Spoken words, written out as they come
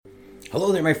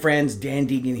Hello there, my friends. Dan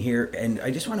Deegan here, and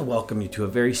I just want to welcome you to a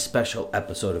very special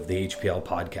episode of the HPL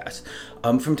podcast.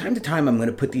 From time to time, I'm going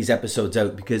to put these episodes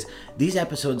out because these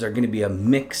episodes are going to be a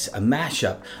mix, a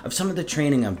mashup of some of the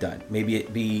training I've done. Maybe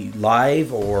it be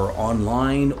live or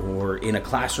online or in a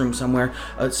classroom somewhere.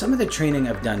 Some of the training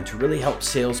I've done to really help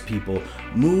salespeople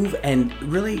move and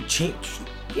really change,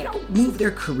 move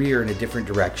their career in a different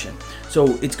direction. So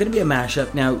it's going to be a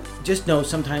mashup. Now, just know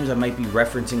sometimes I might be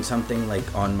referencing something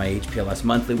like on my HPLS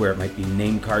monthly where it might be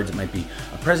name cards, it might be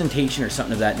a presentation or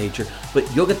something of that nature,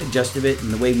 but you'll get the gist of it,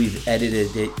 and the way we've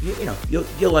edited it,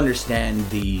 you'll understand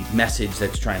the message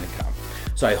that's trying to come.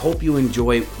 So I hope you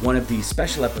enjoy one of these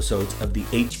special episodes of the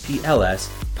HPLS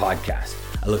podcast.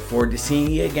 I look forward to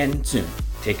seeing you again soon.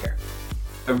 Take care.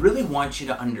 I really want you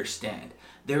to understand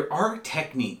there are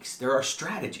techniques, there are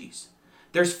strategies,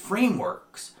 there's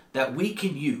frameworks that we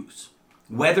can use,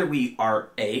 whether we are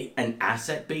A, an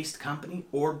asset-based company,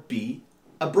 or B,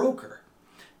 a broker,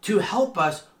 to help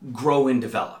us grow and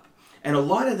develop. And a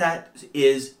lot of that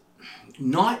is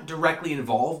not directly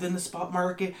involved in the spot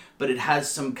market, but it has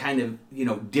some kind of,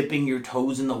 dipping your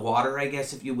toes in the water, I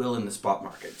guess, if you will, in the spot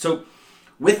market. So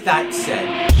with that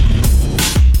said,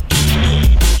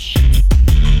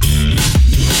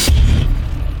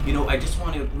 I just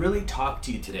want to really talk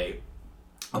to you today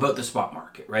about the spot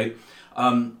market, right?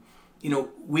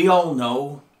 We all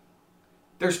know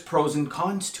there's pros and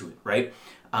cons to it, right?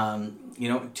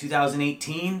 In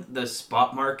 2018, the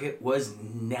spot market was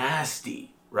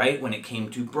nasty, right? When it came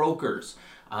to brokers,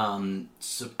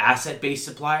 asset-based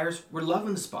suppliers were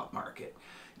loving the spot market.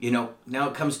 Now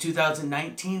it comes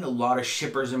 2019, a lot of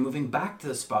shippers are moving back to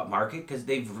the spot market because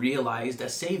they've realized a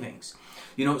savings.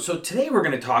 So today we're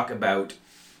going to talk about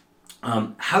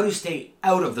how to stay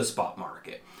out of the spot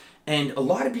market. And a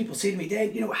lot of people say to me,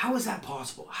 Dad, how is that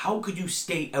possible? How could you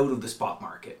stay out of the spot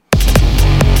market?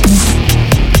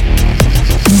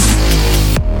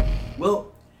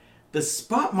 Well, the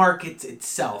spot market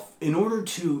itself, in order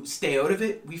to stay out of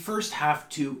it, we first have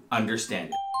to understand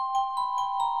it.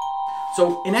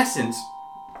 So in essence,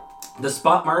 the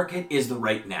spot market is the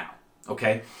right now,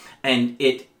 okay? And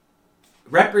it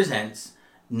represents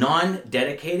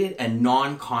non-dedicated and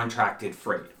non-contracted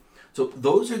freight. So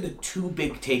those are the two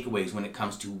big takeaways when it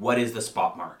comes to what is the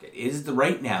spot market. It is the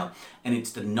right now, and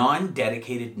it's the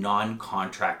non-dedicated,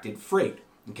 non-contracted freight.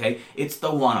 Okay, it's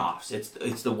the one-offs. It's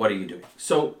the what are you doing?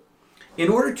 So in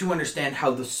order to understand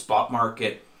how the spot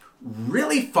market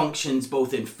really functions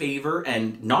both in favor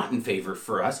and not in favor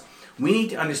for us, we need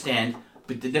to understand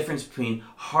the difference between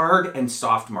hard and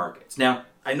soft markets. Now,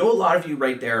 I know a lot of you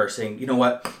right there are saying, you know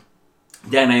what,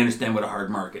 Dan, I understand what a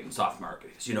hard market and soft market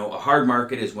is. A hard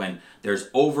market is when there's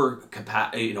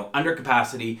under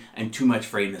capacity and too much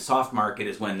freight, and the soft market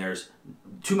is when there's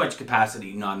too much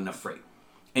capacity, not enough freight.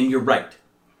 And you're right.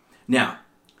 Now,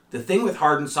 the thing with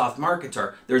hard and soft markets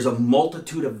there's a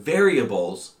multitude of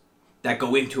variables that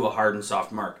go into a hard and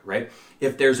soft market, right?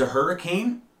 If there's a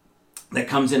hurricane that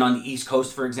comes in on the East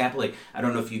Coast, for example, I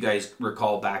don't know if you guys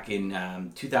recall back in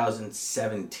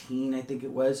 2017, I think it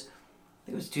was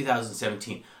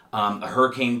 2017. A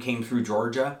hurricane came through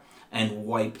Georgia and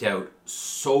wiped out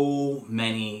so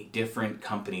many different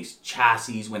companies'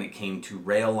 chassis when it came to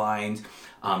rail lines,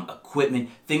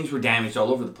 equipment. Things were damaged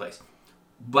all over the place.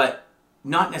 But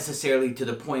not necessarily to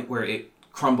the point where it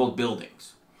crumbled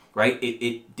buildings, right?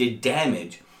 It did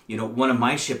damage. One of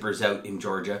my shippers out in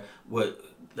Georgia, a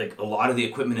lot of the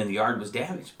equipment in the yard was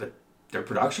damaged, but their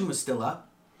production was still up.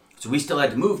 So we still had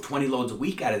to move 20 loads a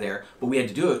week out of there, but we had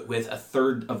to do it with a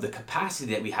third of the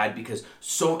capacity that we had because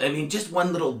just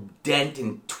one little dent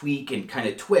and tweak and kind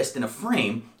of twist in a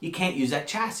frame, you can't use that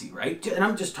chassis, right? And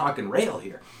I'm just talking rail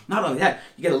here. Not only that,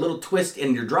 you get a little twist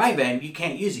in your drive end, you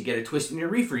can't use it. You get a twist in your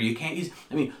reefer, you can't use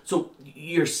it. So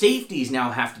your safeties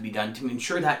now have to be done to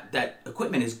ensure that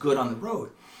equipment is good on the road.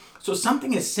 So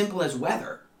something as simple as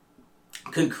weather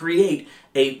can create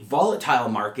a volatile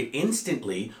market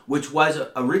instantly, which was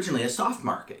originally a soft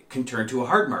market, can turn to a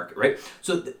hard market, right?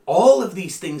 So all of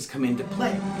these things come into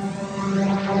play.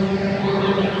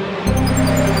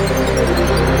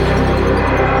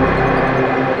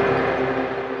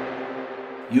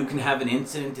 You can have an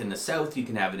incident in the south, you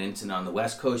can have an incident on the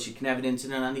west coast, you can have an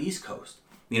incident on the east coast.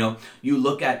 You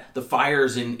look at the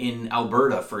fires in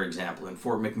Alberta, for example, in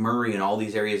Fort McMurray and all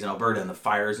these areas in Alberta, and the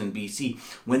fires in BC.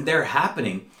 When they're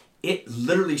happening, it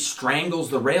literally strangles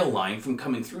the rail line from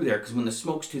coming through there because when the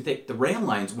smoke's too thick, the rail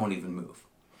lines won't even move.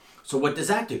 So what does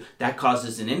that do? That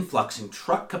causes an influx in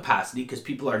truck capacity because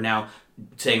people are now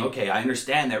saying, okay, I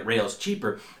understand that rail's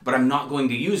cheaper, but I'm not going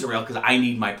to use a rail because I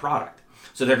need my product.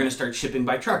 So they're going to start shipping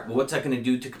by truck. Well, what's that going to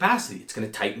do to capacity? It's going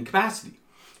to tighten capacity.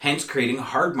 hence creating a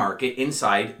hard market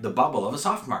inside the bubble of a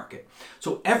soft market.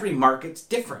 So every market's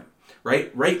different,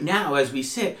 right? Right now, as we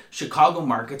sit, Chicago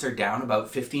markets are down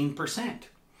about 15%.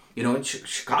 And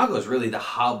Chicago is really the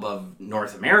hub of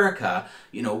North America,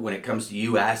 when it comes to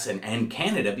US and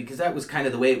Canada, because that was kind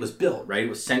of the way it was built, right? It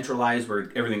was centralized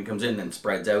where everything comes in and then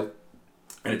spreads out.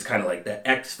 And it's kind of like the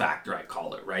X factor, I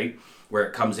call it, right? Where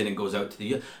it comes in and goes out to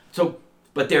the...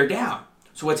 But they're down.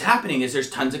 So what's happening is there's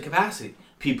tons of capacity.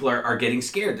 People are getting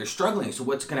scared. They're struggling. So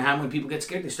what's going to happen when people get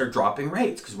scared? They start dropping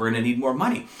rates because we're going to need more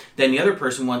money. Then the other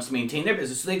person wants to maintain their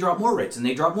business, so they drop more rates, and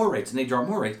they drop more rates, and they drop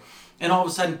more rates. And all of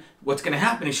a sudden, what's going to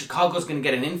happen is Chicago's going to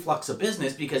get an influx of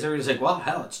business because everybody's like, well,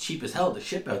 hell, it's cheap as hell to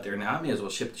ship out there. Now I may as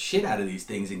well ship the shit out of these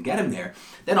things and get them there.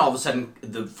 Then all of a sudden,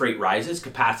 the freight rises,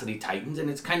 capacity tightens, and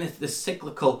it's kind of this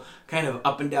cyclical kind of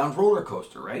up and down roller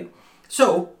coaster, right?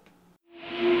 So...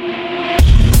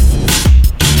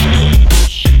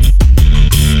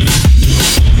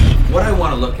 what I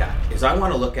want to look at is I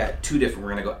want to look at two different...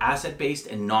 we're going to go asset-based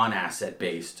and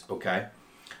non-asset-based, okay?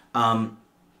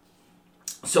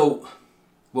 So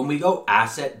when we go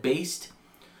asset-based,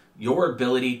 your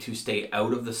ability to stay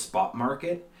out of the spot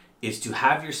market is to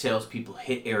have your salespeople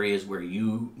hit areas where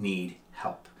you need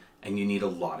help, and you need a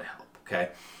lot of help,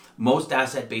 okay? Most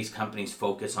asset-based companies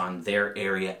focus on their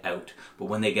area out, but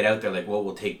when they get out, they're like, well,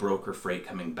 we'll take broker freight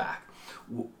coming back.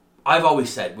 I've always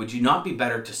said, would you not be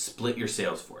better to split your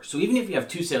sales force? So even if you have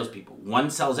two salespeople, one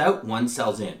sells out, one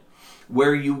sells in.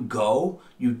 Where you go,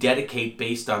 you dedicate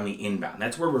based on the inbound.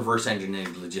 That's where reverse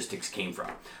engineering logistics came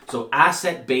from. So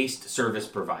asset-based service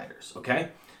providers, okay?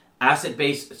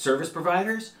 Asset-based service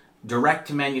providers, direct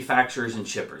to manufacturers and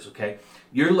shippers, okay?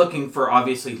 You're looking for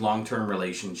obviously long-term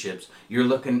relationships. You're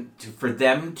looking for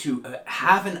them to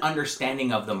have an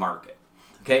understanding of the market,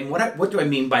 okay? And what do I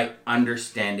mean by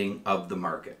understanding of the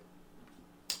market?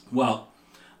 Well,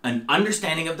 an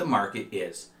understanding of the market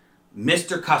is,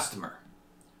 Mr. Customer,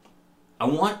 I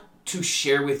want to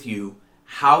share with you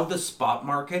how the spot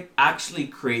market actually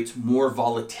creates more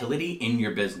volatility in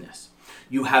your business.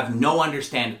 You have no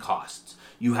understand costs.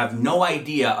 You have no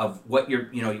idea of what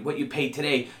what you pay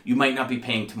today, you might not be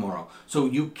paying tomorrow. So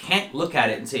you can't look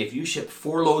at it and say, if you ship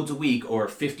 4 loads a week or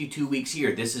 52 weeks a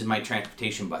year, this is my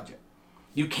transportation budget.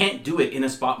 You can't do it in a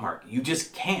spot market. You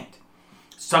just can't.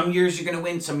 Some years you're going to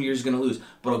win, some years you're going to lose.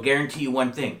 But I'll guarantee you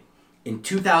one thing. In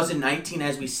 2019,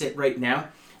 as we sit right now,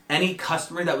 any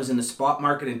customer that was in the spot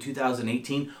market in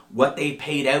 2018, what they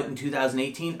paid out in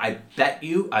 2018, I bet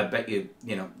you,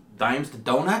 dimes to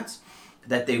donuts,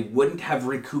 that they wouldn't have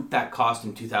recouped that cost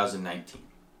in 2019.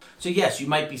 So yes, you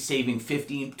might be saving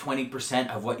 15, 20%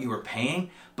 of what you were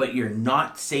paying, but you're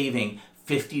not saving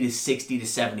 50 to 60 to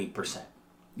 70%.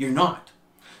 You're not.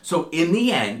 So in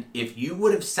the end, if you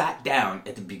would have sat down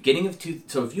at the beginning of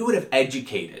if you would have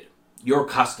educated your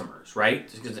customers, right?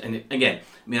 And again,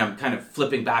 I'm kind of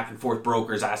flipping back and forth,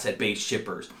 brokers, asset-based,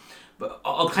 shippers. But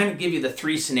I'll kind of give you the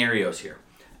 3 scenarios here.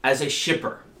 As a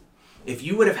shipper, if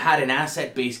you would have had an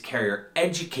asset-based carrier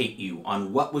educate you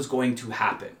on what was going to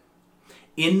happen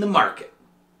in the market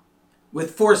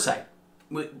with foresight,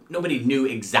 nobody knew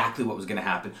exactly what was going to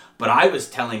happen, but I was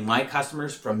telling my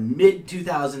customers from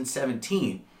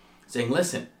mid-2017, saying,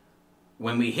 listen,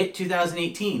 when we hit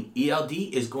 2018, ELD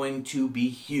is going to be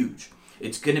huge.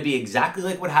 It's going to be exactly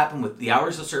like what happened with the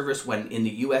hours of service when in the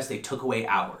US they took away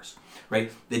hours,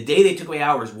 right? The day they took away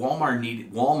hours,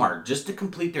 Walmart, just to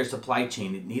complete their supply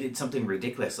chain, it needed something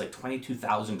ridiculous, like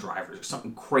 22,000 drivers or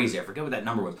something crazy. I forget what that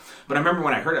number was. But I remember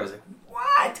when I heard it, I was like,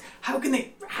 what?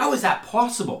 How is that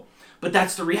possible? But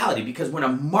that's the reality, because when a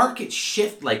market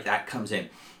shift like that comes in,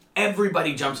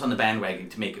 everybody jumps on the bandwagon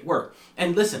to make it work.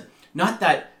 And listen, not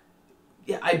that,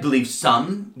 yeah, I believe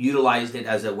some utilized it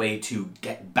as a way to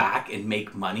get back and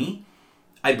make money.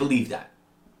 I believe that.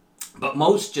 But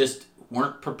most just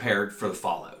weren't prepared for the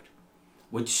fallout,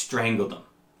 which strangled them,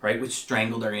 right? Which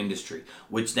strangled our industry,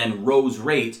 which then rose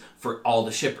rates for all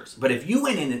the shippers. But if you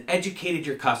went in and educated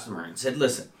your customer and said,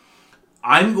 listen,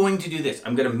 I'm going to do this.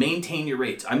 I'm going to maintain your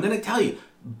rates. I'm going to tell you,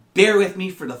 bear with me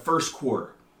for the first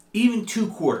quarter, even 2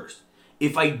 quarters.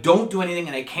 If I don't do anything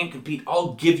and I can't compete,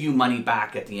 I'll give you money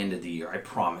back at the end of the year. I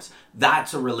promise.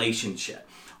 That's a relationship.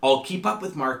 I'll keep up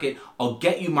with market. I'll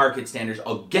get you market standards.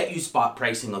 I'll get you spot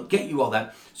pricing. I'll get you all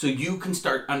that so you can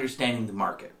start understanding the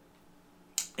market.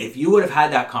 If you would have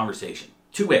had that conversation,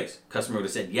 2 ways. Customer would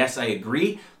have said, yes, I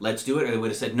agree. Let's do it. Or they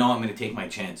would have said, no, I'm going to take my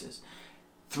chances.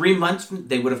 3 months,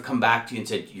 they would have come back to you and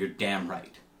said, you're damn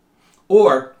right.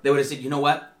 Or they would have said, you know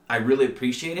what? I really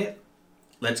appreciate it.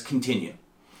 Let's continue.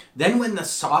 Then when the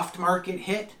soft market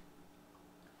hit,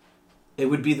 it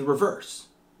would be the reverse.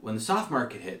 When the soft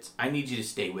market hits, I need you to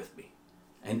stay with me.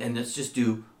 And let's just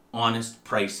do honest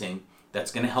pricing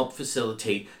that's going to help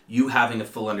facilitate you having a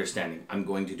full understanding. I'm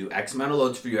going to do X amount of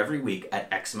loads for you every week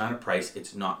at X amount of price.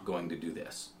 It's not going to do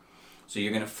this. So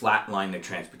you're going to flatline the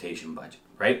transportation budget,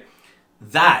 right?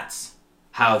 That's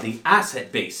how the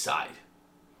asset-based side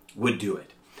would do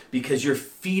it. Because you're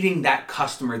feeding that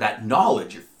customer that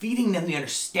knowledge. You're feeding them the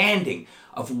understanding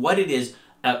of what it is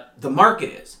the market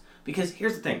is. Because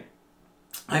here's the thing.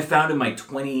 I found in my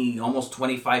almost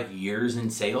 25 years in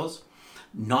sales,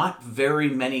 not very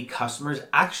many customers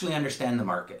actually understand the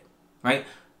market, right?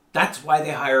 That's why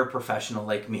they hire a professional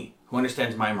like me who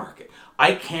understands my market.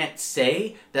 I can't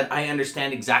say that I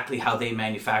understand exactly how they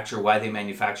manufacture, why they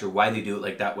do it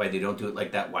like that, why they don't do it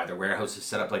like that, why their warehouse is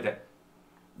set up like that.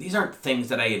 These aren't things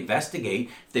that I investigate.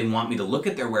 If they want me to look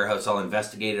at their warehouse, I'll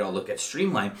investigate it, I'll look at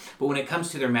Streamline. But when it comes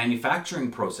to their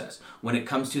manufacturing process, when it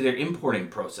comes to their importing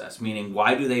process, meaning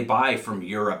why do they buy from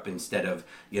Europe instead of,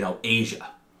 Asia,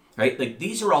 right? Like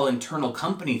these are all internal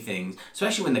company things,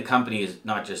 especially when the company is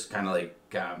not just kind of like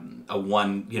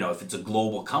if it's a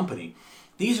global company.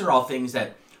 These are all things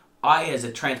that I, as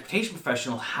a transportation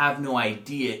professional, have no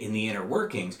idea in the inner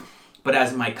workings. But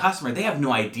as my customer, they have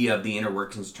no idea of the inner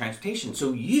workings of transportation.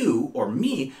 So you or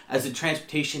me, as a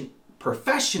transportation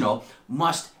professional,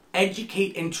 must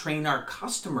educate and train our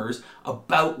customers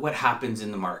about what happens in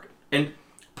the market. And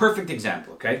perfect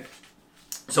example, okay?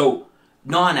 So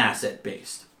non-asset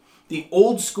based. The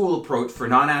old school approach for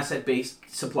non-asset based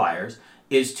suppliers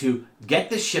is to get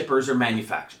the shippers or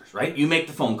manufacturers, right? You make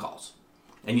the phone calls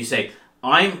and you say,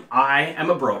 I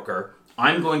am a broker.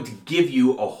 I'm going to give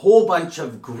you a whole bunch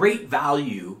of great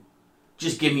value.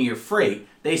 Just give me your freight.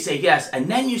 They say yes. And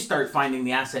then you start finding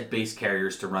the asset-based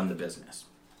carriers to run the business,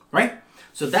 right?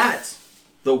 So that's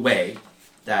the way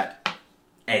that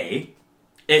A,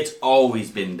 it's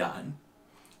always been done.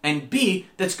 And B,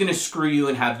 that's going to screw you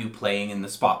and have you playing in the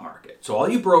spot market. So all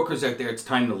you brokers out there, it's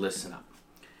time to listen up.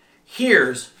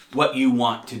 Here's what you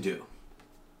want to do,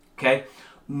 okay?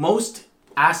 Most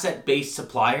asset-based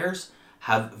suppliers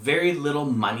have very little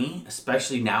money,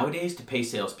 especially nowadays, to pay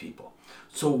salespeople.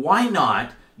 So why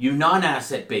not, you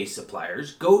non-asset-based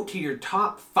suppliers, go to your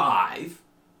top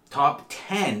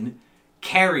 10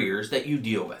 carriers that you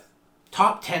deal with.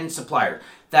 Top 10 suppliers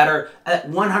that are at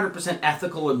 100%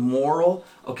 ethical and moral,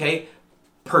 okay,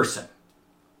 person.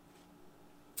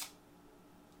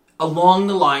 Along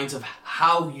the lines of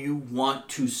how you want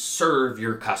to serve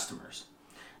your customers.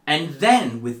 And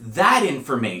then with that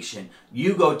information,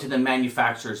 you go to the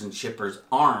manufacturers and shippers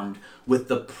armed with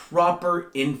the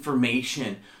proper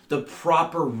information, the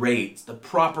proper rates, the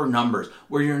proper numbers,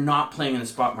 where you're not playing in the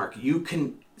spot market. You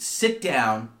can sit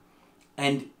down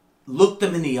and look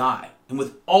them in the eye and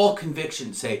with all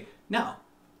conviction say, no,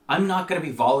 I'm not going to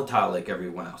be volatile like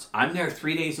everyone else. I'm there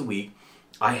 3 days a week.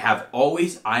 I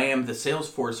am the sales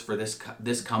force for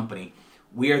this company.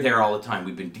 We are there all the time.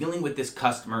 We've been dealing with this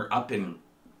customer up in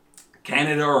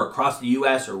Canada or across the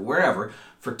US or wherever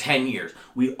for 10 years.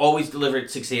 We always deliver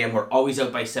at 6 a.m. We're always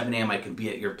out by 7 a.m. I can be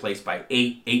at your place by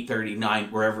 8, 8:30,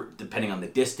 9, wherever, depending on the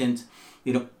distance.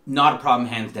 Not a problem,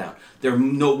 hands down. There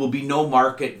will be no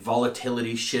market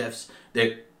volatility shifts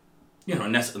that,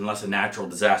 unless a natural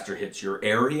disaster hits your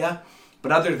area.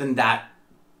 But other than that,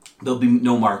 there'll be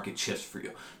no market shifts for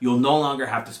you. You'll no longer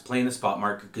have to play in the spot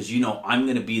market because I'm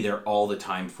going to be there all the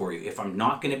time for you. If I'm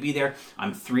not going to be there,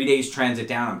 I'm 3 days transit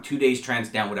down, I'm 2 days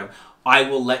transit down, whatever. I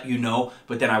will let you know,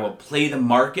 but then I will play the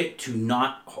market to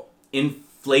not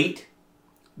inflate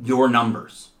your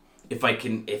numbers. If I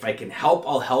can help,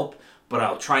 I'll help, but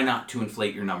I'll try not to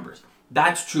inflate your numbers.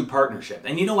 That's true partnership.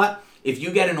 And you know what? If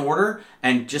you get an order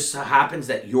and just so happens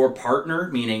that your partner,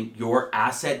 meaning your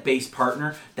asset-based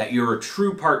partner, that you're a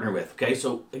true partner with, okay?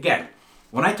 So again,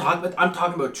 when I'm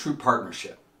talking about true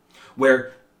partnership,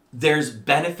 where there's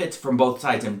benefits from both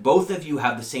sides and both of you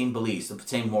have the same beliefs, the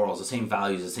same morals, the same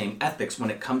values, the same ethics when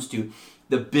it comes to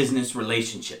the business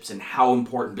relationships and how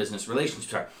important business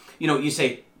relationships are. You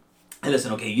say, hey,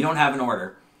 listen, okay, you don't have an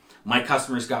order. My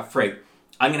customer's got freight.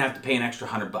 I'm going to have to pay an extra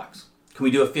 $100. Can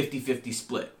we do a 50-50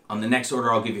 split? On the next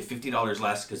order, I'll give you $50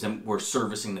 less because then we're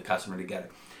servicing the customer together.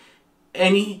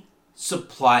 Any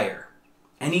supplier,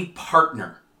 any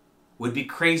partner would be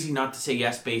crazy not to say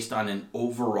yes based on an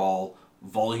overall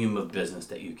volume of business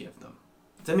that you give them.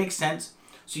 Does that make sense?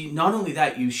 So not only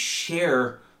that, you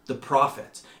share the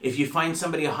profits. If you find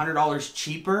somebody $100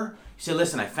 cheaper, you say,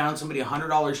 listen, I found somebody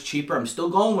 $100 cheaper. I'm still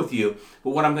going with you, but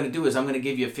what I'm going to do is I'm going to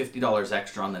give you $50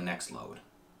 extra on the next load.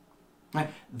 Right?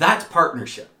 That's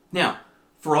partnership. Now,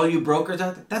 for all you brokers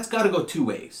out there, that's got to go two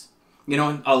ways.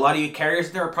 A lot of you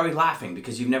carriers there are probably laughing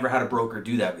because you've never had a broker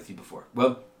do that with you before.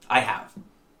 Well, I have.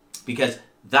 Because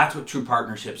That's what true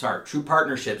partnerships are. True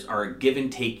partnerships are a give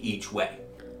and take each way.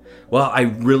 Well, I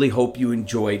really hope you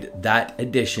enjoyed that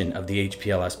edition of the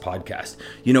HPLS podcast.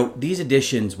 You know, these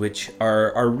editions, which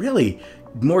are really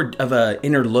more of an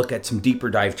inner look at some deeper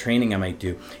dive training I might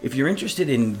do. If you're interested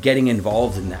in getting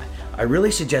involved in that, I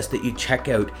really suggest that you check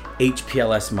out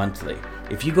HPLS Monthly.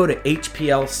 If you go to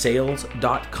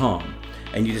hplsales.com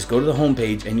and you just go to the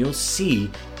homepage and you'll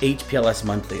see HPLS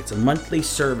Monthly. It's a monthly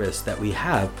service that we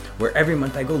have where every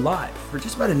month I go live for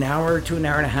just about an hour to an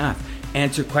hour and a half,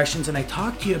 answer questions, and I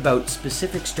talk to you about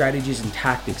specific strategies and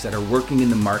tactics that are working in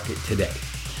the market today.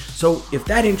 So if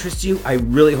that interests you, I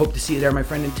really hope to see you there, my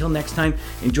friend. Until next time,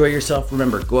 enjoy yourself.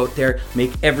 Remember, go out there,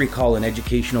 make every call an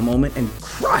educational moment, and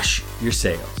crush your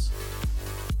sales.